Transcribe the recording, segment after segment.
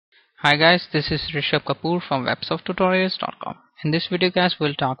Hi guys, this is Rishabh Kapoor from websofttutorials.com. In this video guys,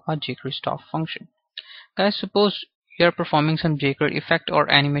 we'll talk about jQuery stop function. Guys, suppose you're performing some jQuery effect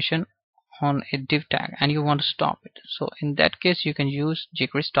or animation on a div tag and you want to stop it. So in that case, you can use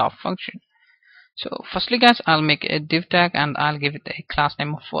jQuery stop function. So firstly guys, I'll make a div tag and I'll give it a class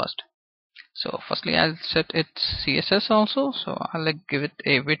name of first. So firstly I'll set its CSS also. So I'll give it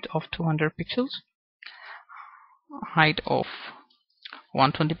a width of 200 pixels, height of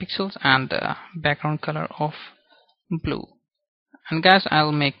 120 pixels, and background color of blue. And guys,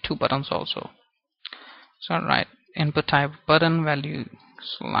 I'll make two buttons also. So right, input type button, value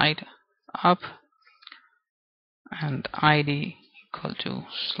slide up, and ID equal to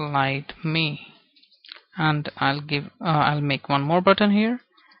slide me. And I'll make one more button here,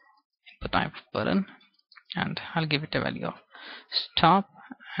 input type button, and I'll give it a value of stop,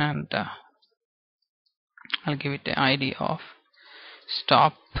 and I'll give it the ID of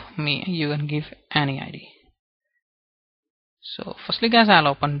stop me. You can give any ID. So firstly guys, I'll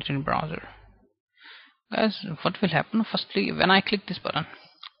open it in browser. Guys, what will happen? Firstly, when I click this button,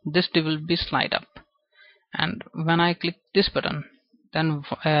 this div will be slide up, and when I click this button, then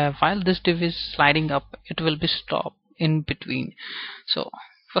while this div is sliding up, it will be stop in between. So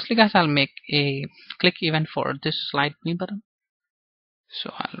firstly guys, I'll make a click event for this slide me button.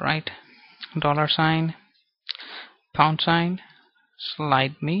 So I'll write $, £,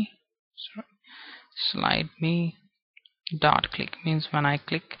 slide me, dot click, means when I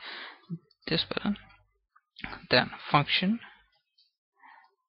click this button, then function.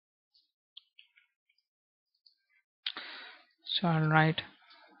 So I'll write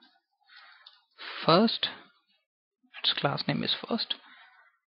first, its class name is first,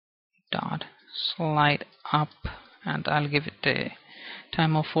 dot slide up, and I'll give it a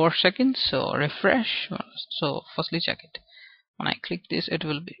time of 4 seconds. So refresh. So firstly check it. When I click this, it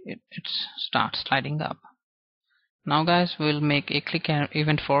starts sliding up. Now guys, we'll make a click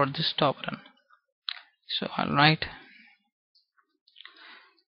event for this stop button. So I'll write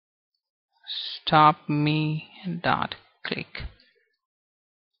stop me dot click.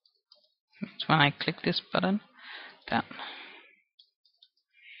 Means when I click this button, then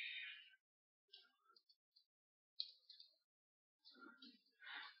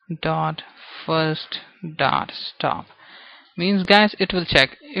dot first dot stop, means guys, it will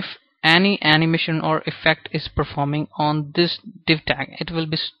check if any animation or effect is performing on this div tag, it will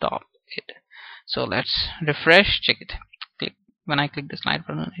be stop it. So let's refresh, check it. Click. When I click the slide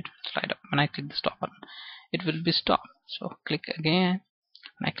button, it will slide up. When I click the stop button, it will be stop. So click again.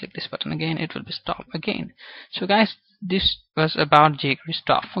 When I click this button again, it will be stop again. So guys, this was about jQuery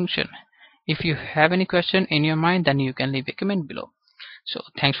stop function. If you have any question in your mind, then you can leave a comment below. So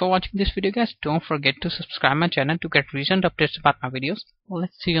thanks for watching this video guys. Don't forget to subscribe my channel to get recent updates about my videos.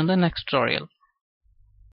 Let's see you on the next tutorial.